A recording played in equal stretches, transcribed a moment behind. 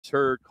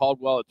hurt.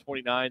 Caldwell at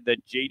 29, then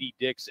J.D.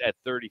 Dix at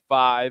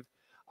 35.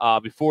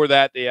 Before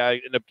that, they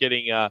ended up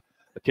getting a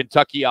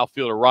Kentucky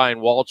outfielder, Ryan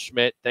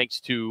Waldschmidt, thanks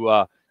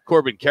to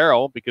Corbin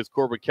Carroll, because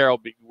Corbin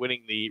Carroll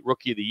winning the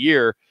Rookie of the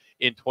Year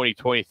in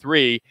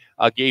 2023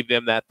 gave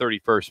them that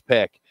 31st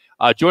pick.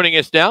 Joining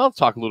us now, let's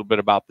talk a little bit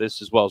about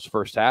this as well as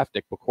first half,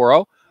 Nick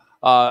Piecoro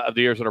of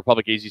the Arizona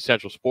Republic AZ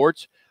Central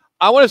Sports.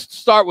 I want to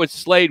start with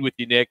Slade with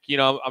you, Nick. You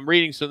know, I'm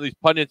reading some of these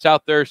pundits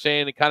out there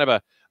saying kind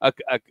of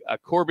a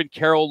Corbin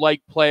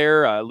Carroll-like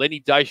player,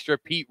 Lenny Dystra,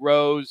 Pete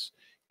Rose,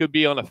 could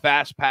be on a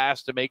fast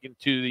pass to make it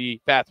to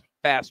the fast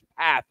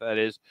path, that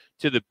is,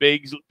 to the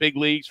big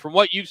leagues. From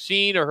what you've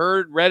seen or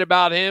heard, read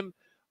about him,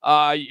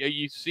 are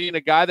you seeing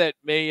a guy that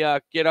may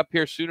get up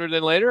here sooner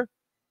than later?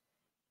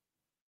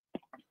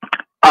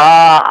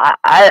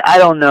 I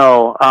don't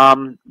know.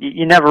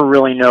 You never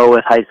really know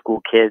with high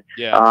school kids.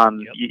 Yeah.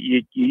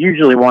 You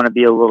usually want to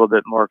be a little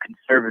bit more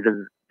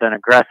conservative than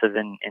aggressive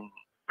in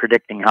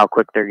predicting how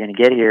quick they're going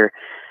to get here.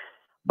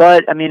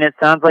 But I mean, it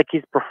sounds like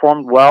he's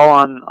performed well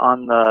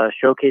on the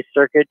showcase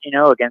circuit, you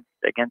know, against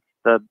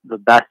the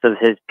best of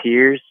his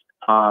peers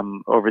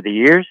over the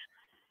years.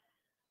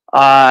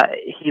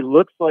 He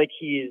looks like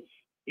he's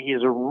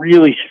a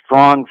really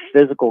strong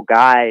physical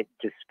guy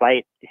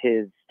despite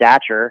his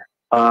stature.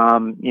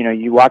 You know,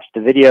 you watch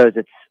the videos,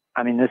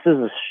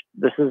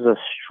 this is a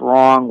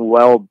strong,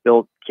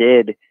 well-built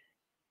kid.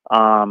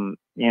 You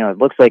know, it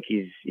looks like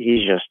he's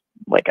just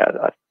like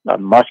a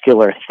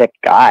muscular, thick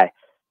guy.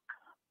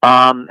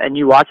 And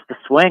you watch the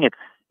swing,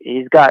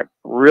 he's got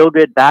real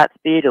good bat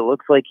speed. It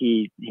looks like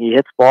he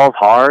hits balls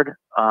hard.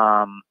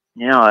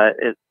 You know,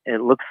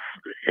 it looks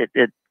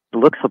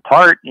the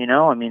part, you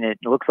know. I mean, it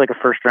looks like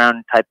a first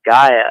round type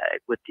guy,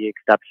 with the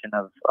exception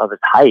of his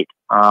height.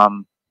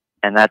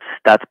 And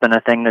that's been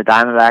a thing the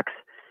Diamondbacks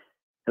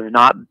have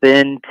not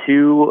been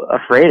too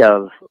afraid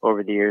of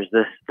over the years.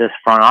 This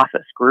front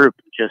office group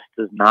just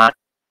does not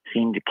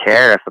seem to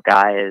care if a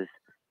guy is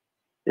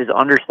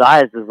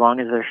undersized, as long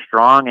as they're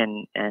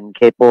strong and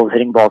capable of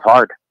hitting balls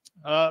hard.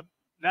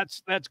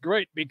 That's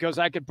great, because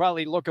I could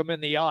probably look him in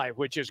the eye,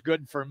 which is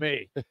good for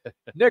me.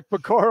 Nick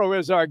Piecoro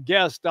is our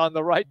guest on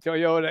the Right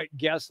Toyota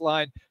guest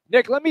line.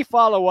 Nick, let me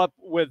follow up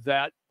with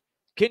that.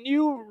 Can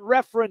you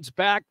reference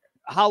back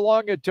how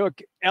long it took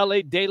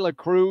L.A. De La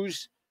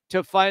Cruz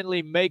to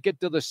finally make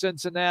it to the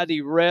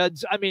Cincinnati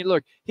Reds? I mean,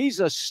 look, he's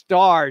a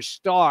star,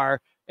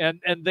 and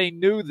they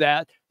knew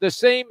that. The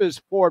same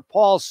is for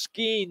Paul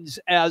Skeens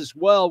as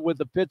well with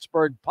the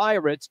Pittsburgh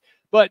Pirates.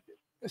 But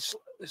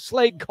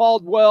Slade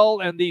Caldwell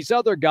and these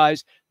other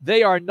guys,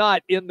 they are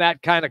not in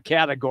that kind of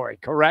category,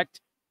 correct?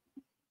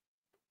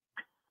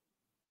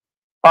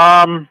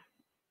 Well,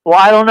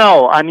 I don't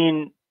know. I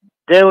mean,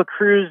 De La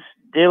Cruz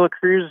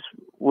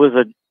was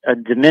a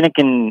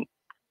Dominican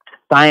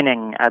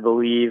signing, I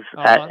believe,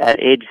 at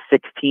age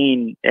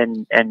 16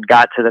 and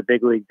got to the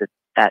big leagues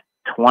at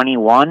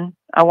 21,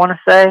 I want to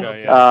say.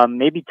 Yeah.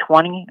 Maybe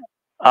 20.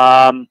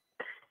 Skeens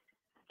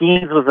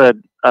was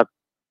a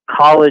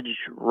college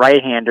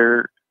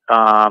right-hander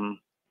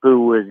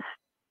who was,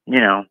 you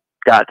know,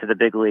 got to the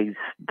big leagues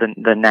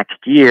the next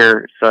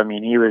year. So, I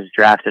mean, he was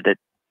drafted at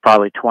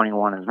probably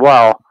 21 as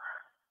well.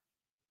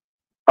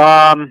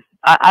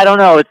 I don't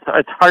know.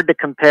 It's hard to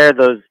compare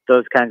those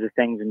kinds of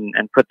things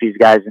and put these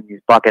guys in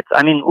these buckets.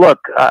 I mean, look,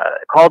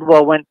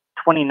 Caldwell went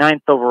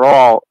 29th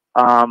overall.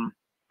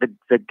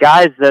 The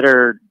guys that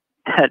are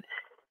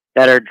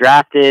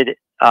drafted,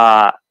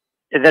 that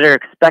are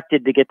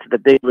expected to get to the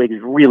big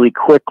leagues really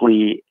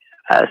quickly,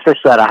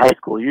 especially out of high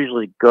school,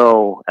 usually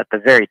go at the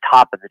very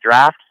top of the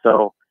draft.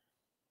 So,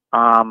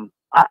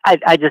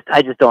 I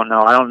just don't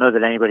know. I don't know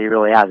that anybody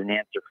really has an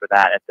answer for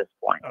that at this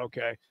point.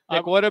 Okay.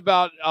 Nick, what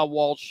about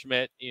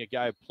Waldschmidt, a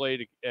guy who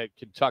played at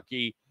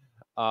Kentucky,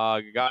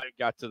 got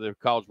to the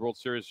College World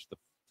Series for the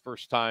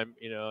first time,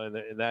 you know,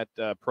 in that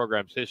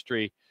program's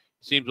history.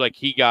 Seems like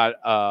he got,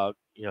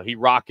 you know, he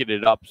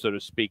rocketed up, so to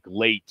speak,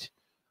 late.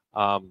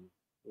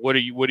 What are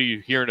you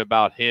hearing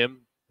about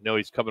him? I know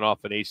he's coming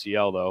off an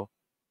ACL though.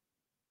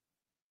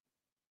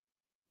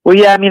 Well,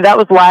 yeah, I mean, that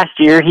was last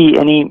year. He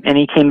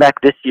came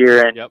back this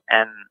year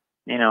and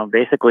you know,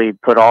 basically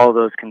put all of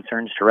those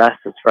concerns to rest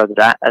as far as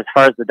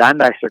the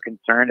Diamondbacks are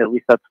concerned. At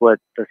least that's what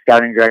the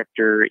scouting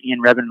director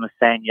Ian Rebin was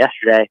saying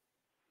yesterday.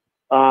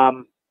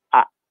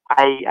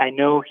 I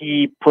know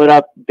he put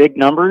up big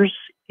numbers.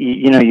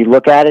 You know, you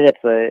look at it,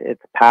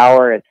 it's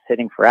power, it's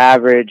hitting for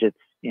average, it's,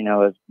 you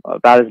know, it's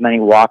about as many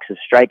walks as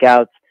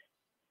strikeouts.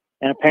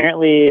 And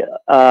apparently,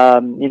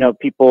 you know,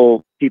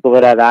 people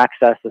that have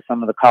access to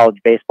some of the college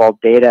baseball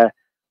data,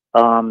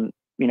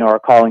 you know, are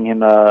calling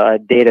him a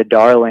data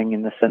darling,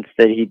 in the sense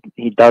that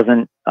he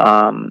doesn't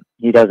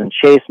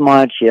chase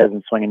much. He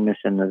doesn't swing and miss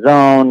in the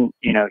zone.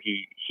 You know,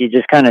 he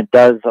just kind of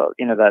does,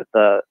 you know, that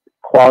the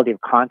quality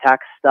of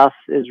contact stuff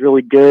is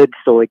really good.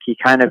 So like, he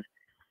kind of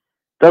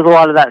does a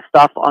lot of that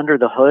stuff under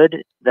the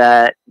hood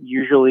that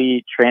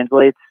usually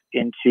translates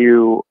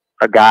into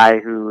a guy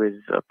who is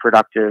a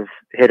productive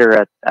hitter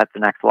at the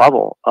next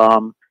level.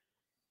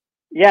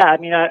 Yeah, I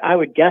mean, I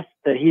would guess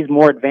that he's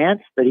more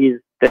advanced, that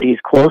he's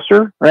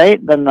closer,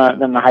 right, than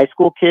the high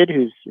school kid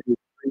who's 3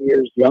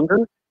 years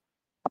younger.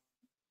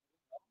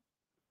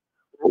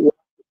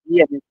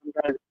 Yeah, I mean, some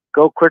guys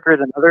go quicker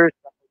than others.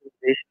 Some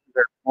organizations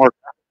are more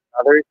aggressive than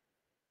others.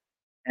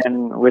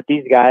 And with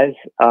these guys,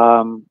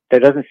 there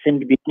doesn't seem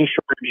to be any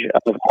shortage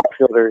of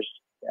outfielders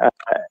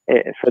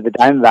for the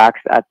Diamondbacks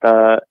at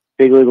the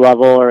big league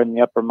level or in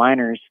the upper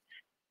minors.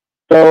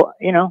 So,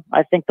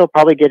 I think they'll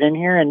probably get in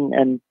here,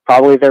 and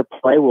probably their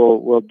play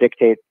will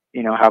dictate,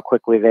 how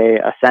quickly they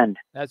ascend.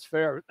 That's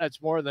fair. That's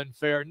more than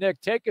fair.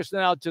 Nick, take us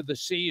now to the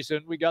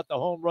season. We got the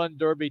home run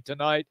derby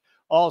tonight,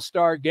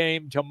 all-star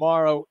game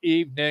tomorrow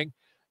evening.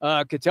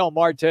 Ketel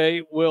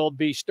Marte will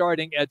be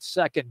starting at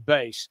second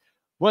base.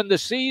 When the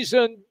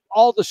season,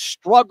 all the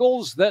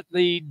struggles that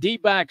the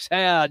D-backs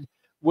had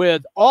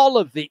with all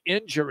of the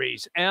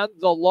injuries and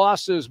the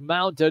losses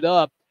mounted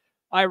up,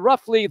 I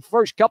roughly, the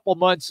first couple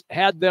months,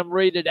 had them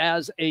rated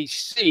as a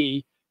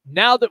C.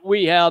 Now that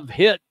we have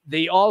hit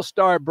the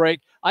All-Star break,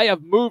 I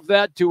have moved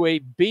that to a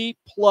B+.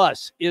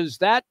 Is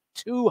that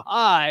too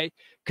high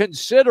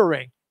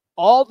considering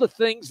all the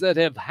things that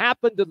have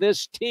happened to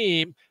this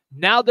team?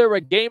 Now they're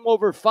a game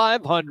over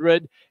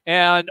 500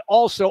 and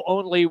also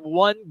only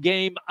one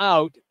game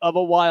out of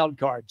a wild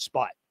card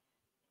spot.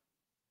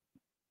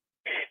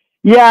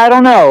 Yeah, I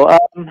don't know.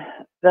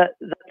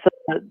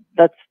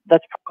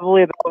 That's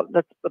probably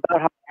about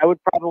how I would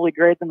probably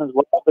grade them as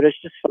well. But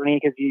it's just funny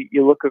because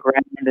you look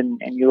around and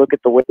you look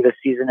at the way the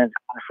season has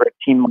gone for a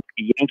team like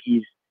the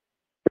Yankees,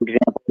 for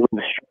example, who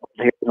have struggled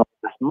here in the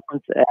last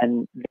month,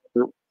 and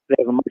they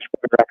have a much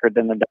better record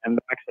than the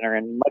Diamondbacks and are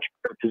in much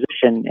better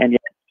position. And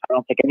yet, I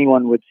don't think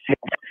anyone would say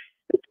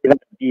that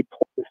B+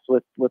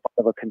 with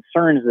all the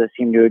concerns that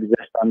seem to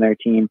exist on their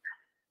team.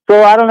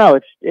 So I don't know.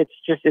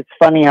 It's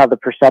funny how the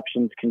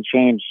perceptions can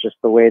change just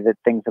the way that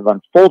things have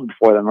unfolded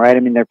for them, right? I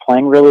mean, they're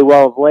playing really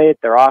well of late.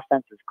 Their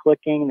offense is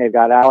clicking. They've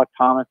got Alec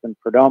Thomas and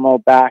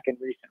Perdomo back in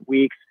recent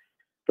weeks.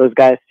 Those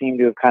guys seem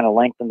to have kind of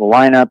lengthened the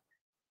lineup.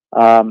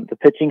 The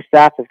pitching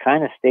staff has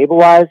kind of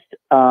stabilized.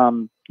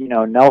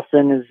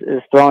 Nelson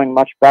is throwing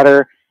much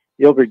better.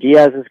 Gilbert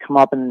Diaz has come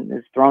up and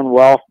has thrown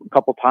well a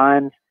couple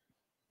times.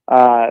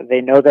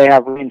 They know they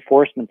have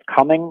reinforcements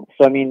coming.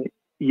 So, I mean,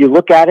 you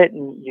look at it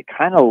and you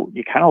kind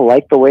of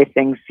like the way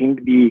things seem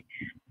to be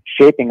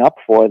shaping up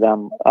for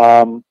them.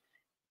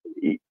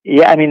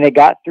 Yeah, I mean, they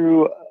got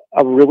through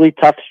a really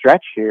tough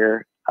stretch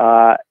here,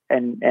 and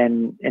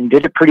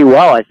did it pretty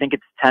well. I think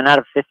it's 10 out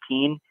of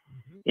 15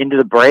 into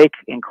the break,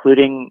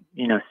 including,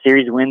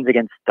 series wins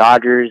against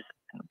Dodgers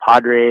and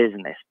Padres,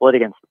 and they split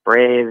against the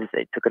Braves.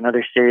 They took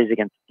another series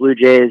against the Blue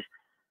Jays.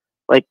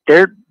 Like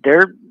they're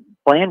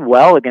playing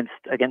well against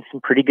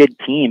some pretty good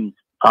teams.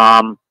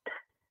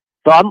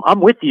 So I'm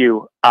with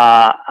you.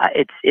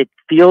 It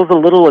feels a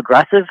little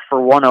aggressive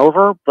for one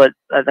over, but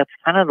that's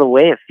kind of the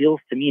way it feels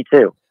to me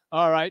too.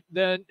 All right,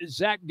 then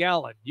Zach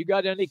Gallen, you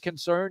got any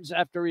concerns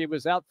after he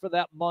was out for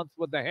that month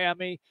with the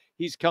hammy?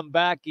 He's come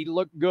back. He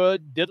looked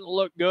good. Didn't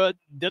look good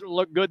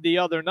the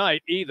other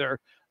night either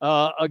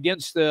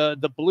against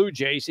the Blue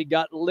Jays. He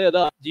got lit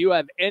up. Do you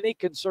have any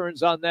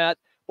concerns on that,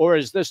 or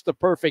is this the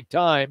perfect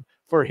time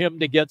for him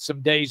to get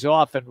some days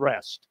off and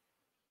rest?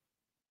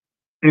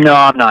 No,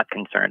 I'm not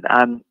concerned.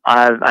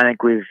 I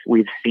think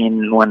we've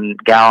seen when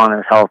Gallen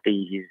is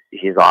healthy,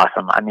 he's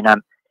awesome. I mean,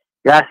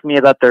 you asked me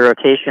about the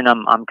rotation.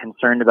 I'm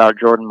concerned about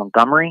Jordan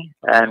Montgomery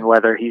and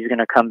whether he's going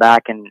to come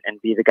back and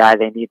be the guy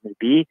they need him to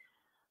be.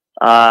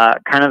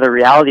 Kind of the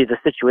reality of the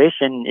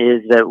situation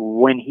is that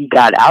when he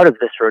got out of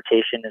this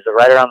rotation is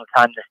right around the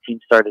time this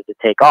team started to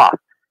take off.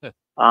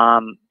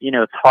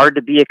 It's hard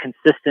to be a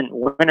consistent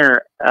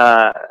winner,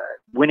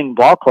 winning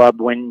ball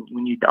club when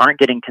you aren't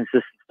getting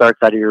consistent starts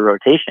out of your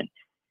rotation.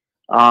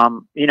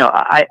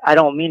 I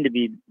don't mean to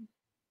be,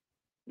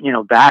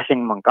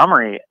 bashing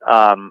Montgomery,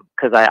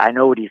 because I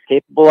know what he's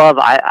capable of.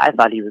 I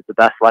thought he was the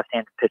best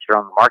left-handed pitcher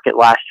on the market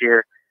last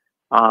year.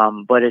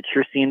 But it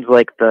sure seems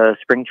like the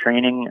spring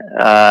training,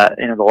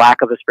 the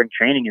lack of a spring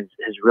training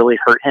has really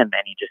hurt him,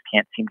 and he just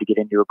can't seem to get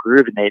into a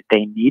groove, and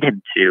they need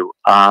him to.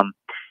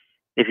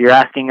 If you're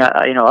asking,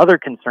 other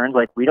concerns,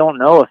 like we don't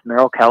know if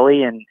Merrill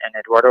Kelly and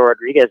Eduardo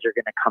Rodriguez are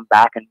going to come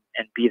back and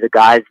be the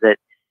guys that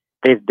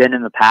they've been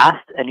in the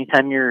past.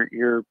 Anytime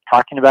you're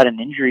talking about an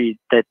injury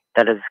that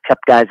has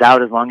kept guys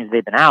out as long as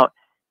they've been out,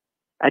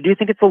 I do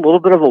think it's a little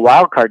bit of a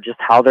wild card just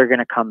how they're going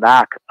to come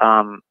back.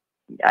 I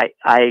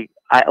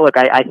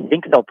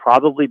think they'll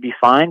probably be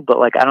fine, but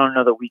I don't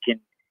know that we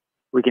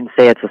can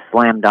say it's a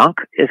slam dunk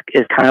is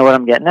kind of what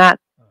I'm getting at.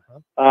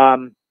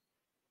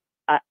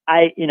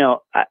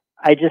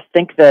 I just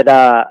think that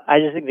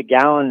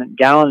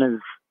Gallen is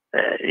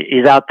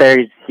he's out there.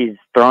 He's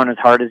thrown as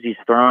hard as he's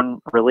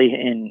thrown really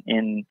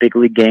in big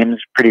league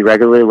games pretty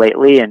regularly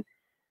lately, and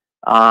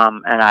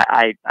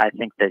I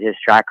think that his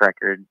track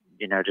record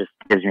just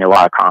gives me a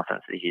lot of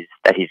confidence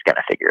that he's going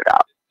to figure it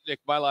out. Nick,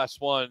 my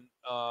last one.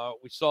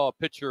 We saw a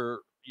pitcher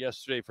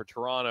yesterday for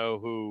Toronto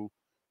who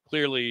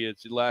clearly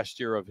it's the last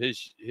year of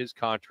his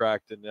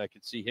contract, and I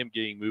could see him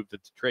getting moved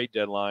at the trade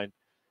deadline.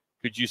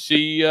 Could you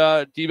see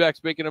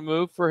D-backs making a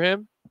move for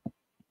him?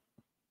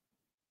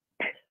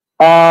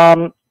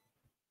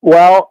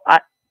 Well,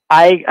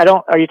 I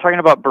don't. Are you talking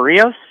about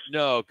Barrios?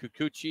 No,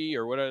 Kikuchi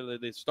or whatever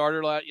they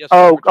started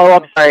yesterday. Oh,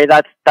 I'm sorry.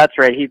 That's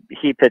right.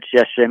 He pitched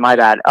yesterday. My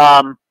bad.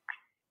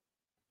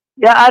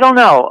 Yeah, I don't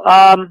know.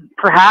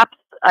 Perhaps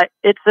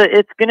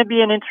it's going to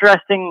be an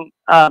interesting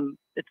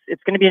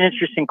it's going to be an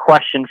interesting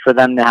question for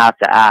them to have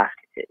to ask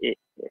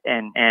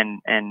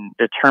and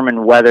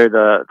determine whether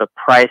the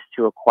price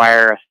to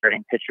acquire a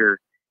starting pitcher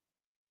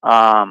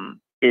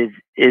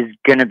is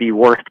going to be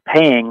worth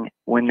paying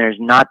when there's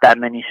not that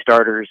many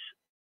starters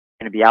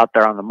going to be out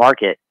there on the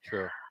market.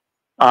 Sure.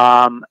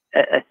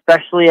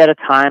 Especially at a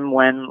time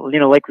when,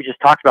 like we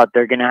just talked about,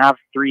 they're going to have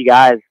 3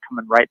 guys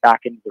coming right back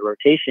into the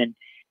rotation.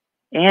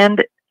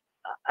 And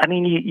I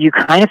mean, you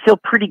kind of feel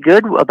pretty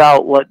good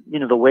about what,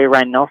 the way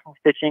Ryan Nelson's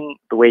pitching,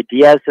 the way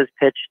Diaz has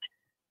pitched.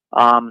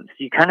 So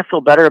you kind of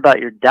feel better about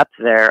your depth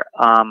there.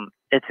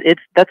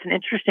 That's an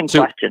interesting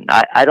question.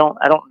 I don't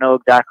know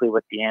exactly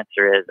what the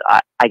answer is.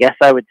 I guess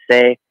I would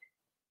say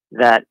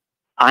that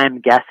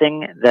I'm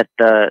guessing that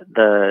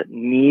the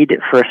need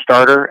for a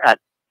starter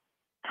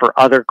for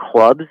other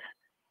clubs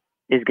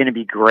is going to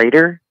be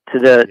greater to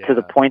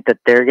the point that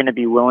they're going to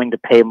be willing to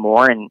pay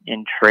more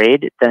in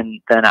trade than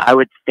I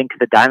would think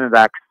the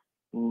Diamondbacks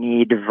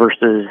need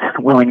versus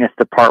willingness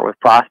to part with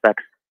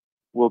prospects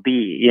will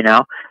be.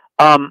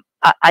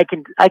 I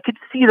could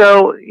see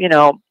though,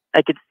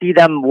 I could see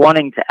them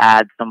wanting to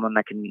add someone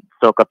that can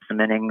soak up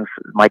some innings,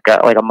 like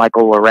a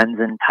Michael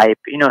Lorenzen type,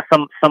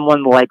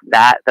 someone like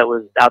that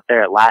was out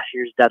there at last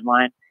year's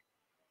deadline.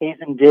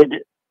 Hazen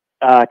did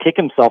kick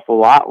himself a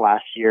lot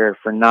last year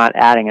for not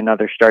adding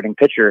another starting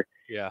pitcher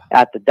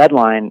at the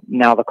deadline.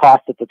 Now the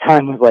cost at the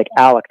time was like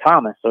Alec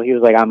Thomas, so he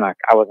was like, I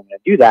wasn't going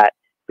to do that,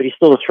 but he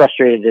still was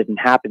frustrated it didn't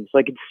happen. So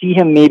I could see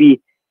him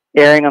maybe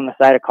erring on the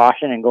side of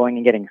caution and going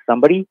and getting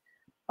somebody.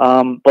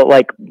 But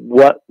like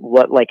what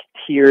like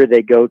tier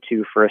they go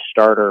to for a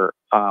starter,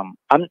 I'm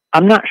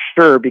not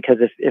sure, because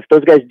if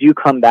those guys do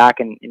come back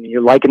and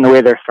you're liking the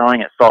way they're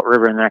throwing at Salt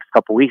River in the next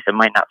couple of weeks, it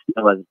might not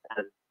feel as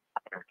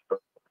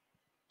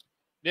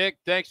Nick,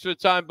 thanks for the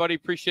time, buddy.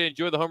 Appreciate it.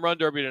 Enjoy the home run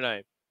derby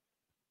tonight.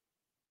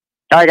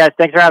 All right, guys.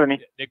 Thanks for having me.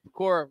 Nick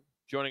Piecoro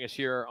joining us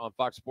here on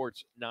Fox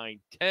Sports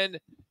 910.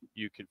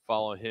 You can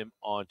follow him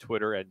on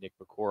Twitter at Nick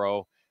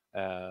Piecoro,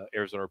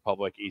 Arizona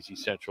Republic, Easy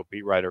Central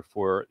beat writer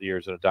for the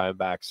Arizona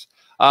Diamondbacks.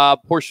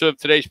 Portion of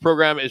today's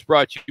program is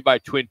brought to you by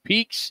Twin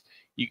Peaks.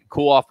 You can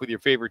cool off with your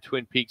favorite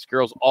Twin Peaks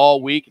girls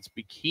all week. It's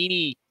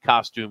bikini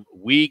costume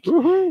week,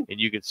 and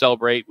you can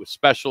celebrate with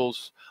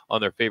specials on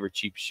their favorite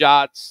cheap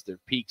shots, their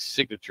Peaks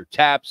signature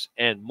taps,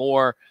 and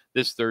more.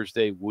 This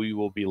Thursday, we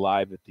will be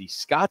live at the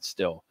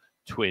Scottsdale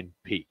Twin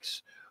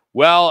Peaks.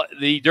 Well,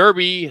 the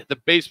Derby, the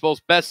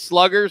baseball's best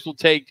sluggers, will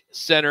take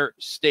center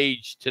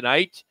stage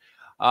tonight.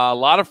 A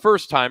lot of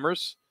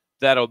first-timers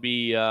that'll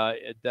be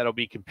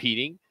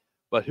competing,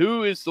 but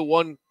who is the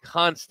one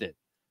constant?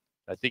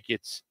 I think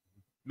it's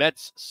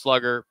Mets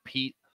slugger Pete